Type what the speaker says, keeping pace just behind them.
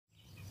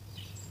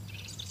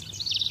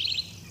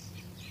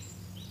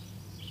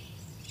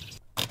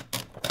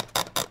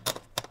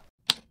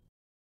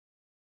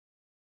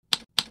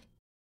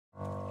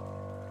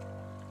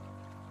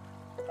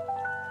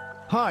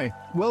Hi,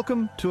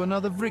 welcome to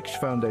another Vriksh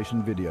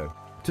Foundation video.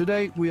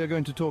 Today we are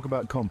going to talk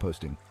about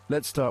composting.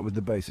 Let's start with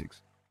the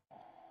basics.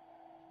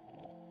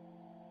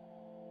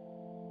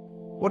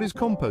 What is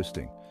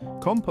composting?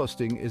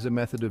 Composting is a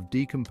method of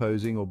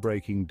decomposing or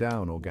breaking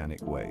down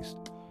organic waste.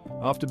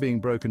 After being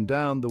broken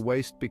down, the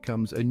waste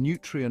becomes a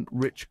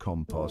nutrient-rich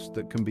compost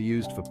that can be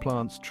used for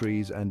plants,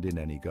 trees, and in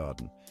any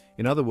garden.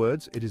 In other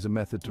words, it is a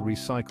method to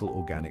recycle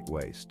organic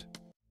waste.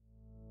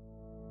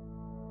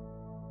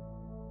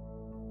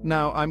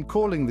 Now, I'm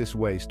calling this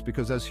waste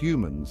because as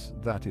humans,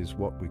 that is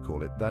what we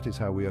call it. That is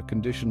how we are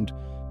conditioned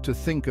to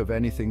think of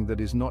anything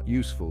that is not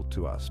useful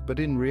to us. But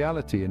in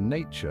reality, in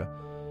nature,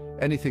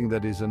 anything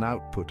that is an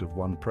output of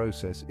one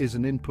process is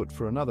an input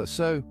for another.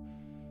 So,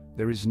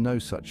 there is no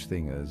such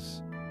thing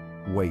as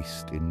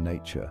waste in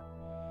nature.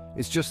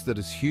 It's just that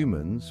as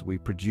humans, we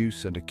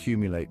produce and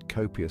accumulate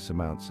copious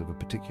amounts of a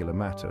particular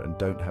matter and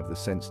don't have the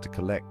sense to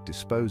collect,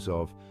 dispose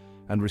of,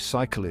 and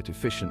recycle it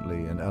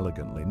efficiently and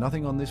elegantly.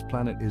 Nothing on this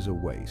planet is a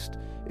waste.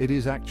 It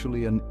is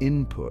actually an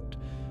input,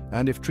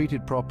 and if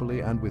treated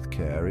properly and with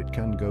care, it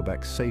can go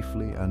back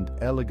safely and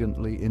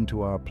elegantly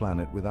into our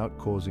planet without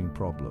causing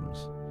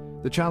problems.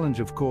 The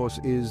challenge, of course,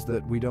 is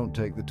that we don't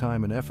take the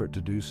time and effort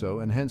to do so,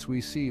 and hence we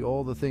see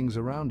all the things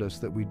around us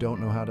that we don't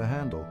know how to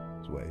handle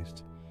as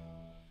waste.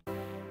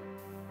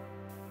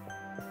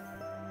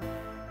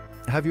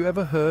 Have you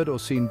ever heard or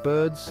seen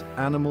birds,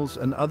 animals,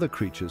 and other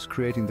creatures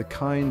creating the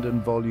kind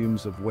and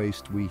volumes of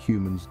waste we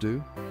humans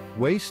do?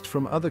 Waste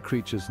from other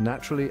creatures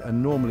naturally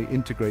and normally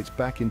integrates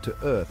back into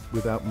Earth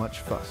without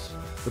much fuss.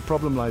 The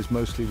problem lies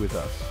mostly with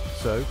us.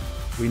 So,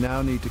 we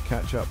now need to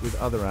catch up with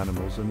other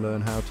animals and learn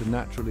how to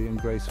naturally and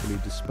gracefully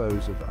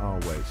dispose of our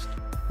waste.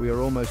 We are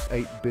almost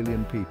 8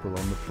 billion people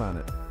on the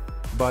planet.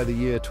 By the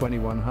year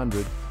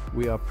 2100,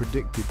 we are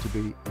predicted to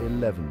be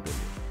 11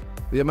 billion.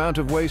 The amount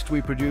of waste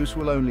we produce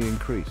will only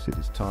increase. It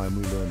is time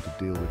we learn to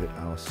deal with it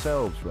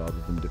ourselves rather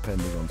than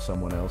depending on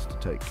someone else to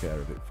take care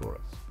of it for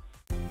us.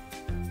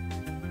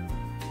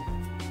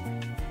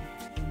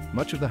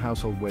 Much of the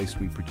household waste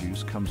we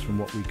produce comes from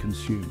what we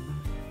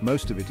consume.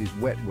 Most of it is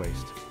wet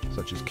waste,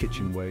 such as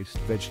kitchen waste,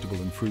 vegetable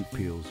and fruit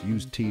peels,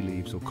 used tea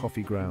leaves or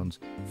coffee grounds,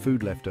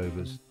 food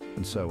leftovers,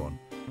 and so on.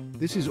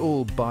 This is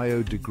all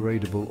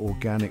biodegradable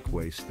organic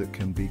waste that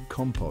can be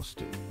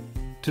composted.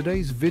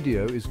 Today's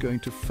video is going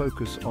to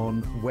focus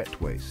on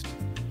wet waste.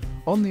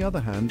 On the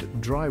other hand,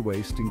 dry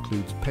waste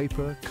includes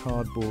paper,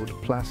 cardboard,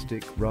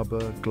 plastic,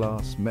 rubber,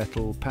 glass,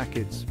 metal,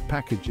 packets,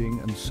 packaging,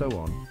 and so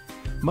on.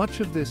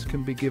 Much of this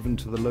can be given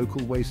to the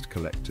local waste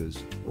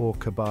collectors, or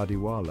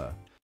kabadiwala.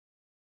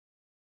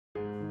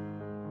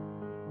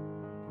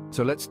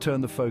 So let's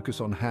turn the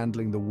focus on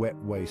handling the wet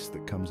waste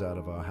that comes out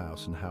of our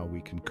house and how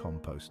we can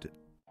compost it.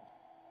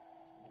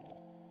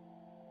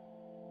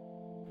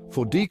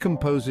 For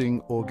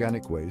decomposing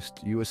organic waste,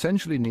 you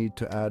essentially need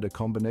to add a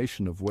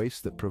combination of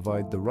waste that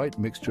provide the right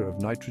mixture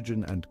of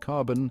nitrogen and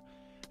carbon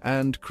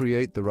and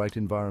create the right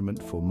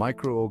environment for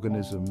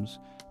microorganisms,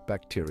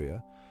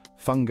 bacteria,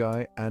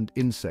 fungi, and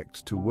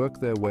insects to work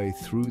their way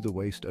through the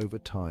waste over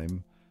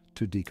time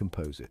to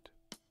decompose it.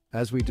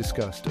 As we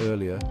discussed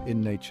earlier,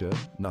 in nature,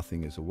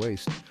 nothing is a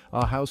waste.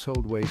 Our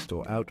household waste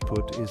or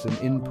output is an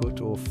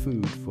input or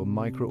food for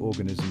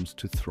microorganisms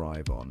to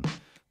thrive on.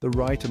 The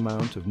right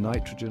amount of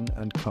nitrogen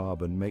and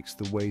carbon makes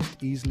the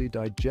waste easily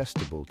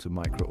digestible to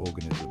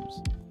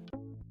microorganisms.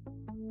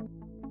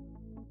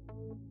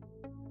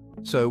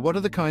 So, what are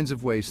the kinds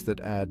of waste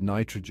that add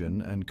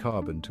nitrogen and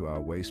carbon to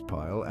our waste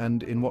pile,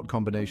 and in what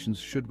combinations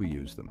should we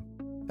use them?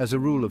 As a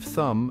rule of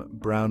thumb,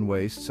 brown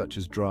waste such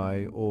as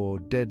dry or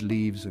dead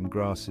leaves and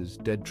grasses,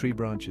 dead tree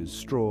branches,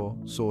 straw,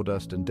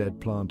 sawdust and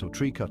dead plant or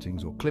tree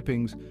cuttings or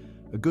clippings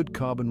are good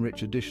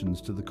carbon-rich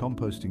additions to the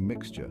composting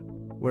mixture,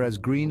 whereas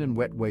green and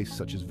wet waste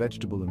such as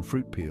vegetable and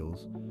fruit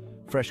peels,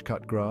 fresh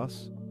cut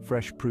grass,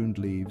 fresh pruned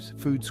leaves,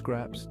 food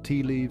scraps,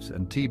 tea leaves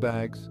and tea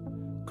bags,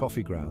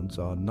 coffee grounds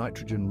are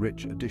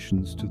nitrogen-rich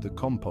additions to the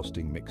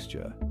composting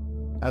mixture.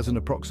 As an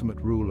approximate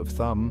rule of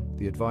thumb,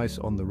 the advice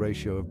on the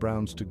ratio of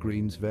browns to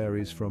greens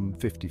varies from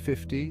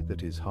 50-50,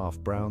 that is half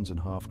browns and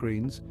half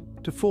greens,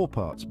 to 4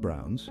 parts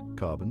browns,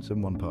 carbons,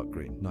 and 1 part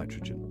green,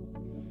 nitrogen.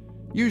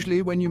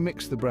 Usually, when you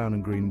mix the brown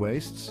and green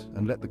wastes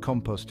and let the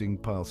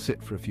composting pile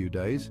sit for a few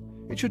days,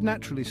 it should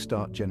naturally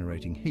start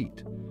generating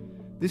heat.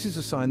 This is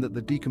a sign that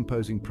the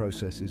decomposing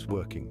process is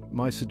working.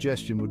 My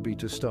suggestion would be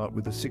to start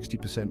with a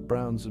 60%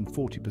 browns and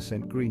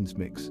 40% greens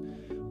mix.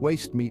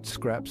 Waste meat,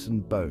 scraps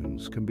and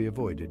bones can be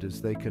avoided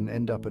as they can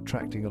end up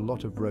attracting a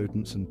lot of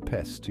rodents and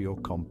pests to your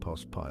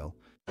compost pile.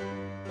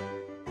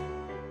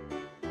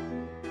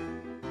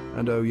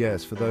 And oh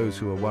yes, for those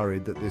who are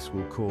worried that this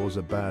will cause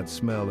a bad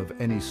smell of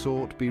any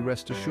sort, be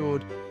rest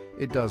assured,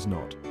 it does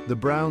not. The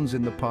browns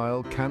in the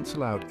pile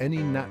cancel out any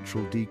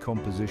natural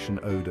decomposition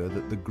odor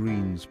that the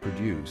greens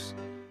produce.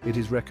 It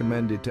is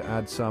recommended to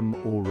add some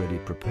already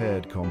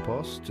prepared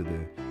compost to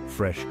the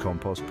fresh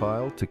compost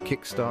pile to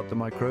kickstart the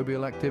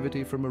microbial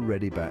activity from a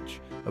ready batch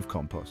of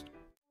compost.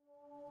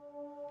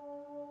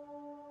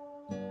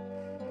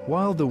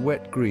 while the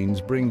wet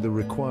greens bring the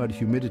required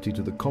humidity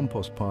to the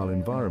compost pile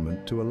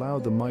environment to allow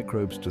the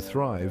microbes to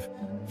thrive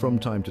from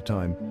time to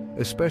time,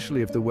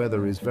 especially if the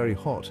weather is very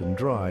hot and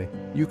dry.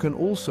 You can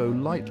also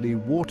lightly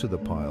water the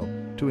pile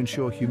to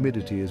ensure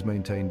humidity is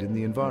maintained in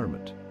the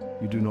environment.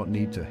 You do not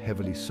need to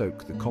heavily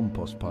soak the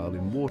compost pile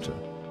in water.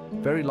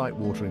 Very light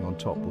watering on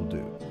top will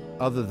do.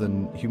 Other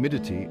than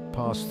humidity,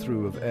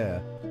 pass-through of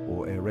air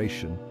or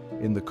aeration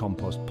in the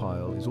compost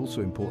pile is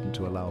also important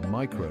to allow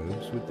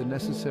microbes with the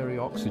necessary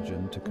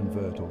oxygen to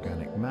convert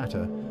organic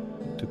matter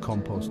to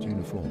compost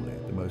uniformly.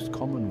 The most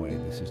common way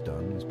this is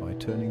done is by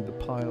turning the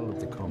pile of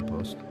the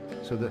compost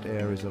so that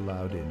air is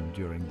allowed in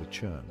during the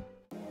churn.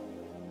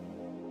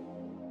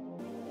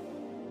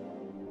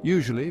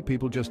 Usually,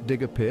 people just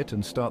dig a pit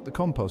and start the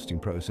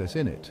composting process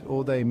in it,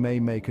 or they may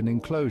make an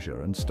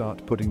enclosure and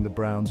start putting the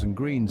browns and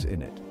greens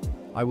in it.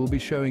 I will be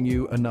showing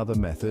you another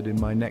method in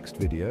my next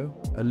video,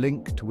 a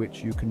link to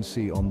which you can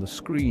see on the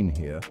screen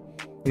here,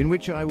 in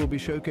which I will be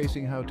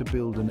showcasing how to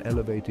build an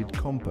elevated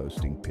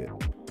composting pit.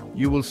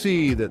 You will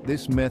see that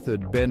this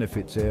method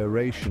benefits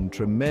aeration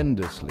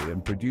tremendously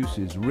and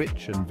produces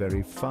rich and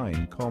very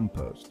fine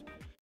compost.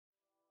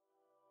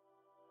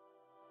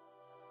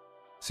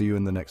 See you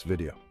in the next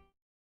video.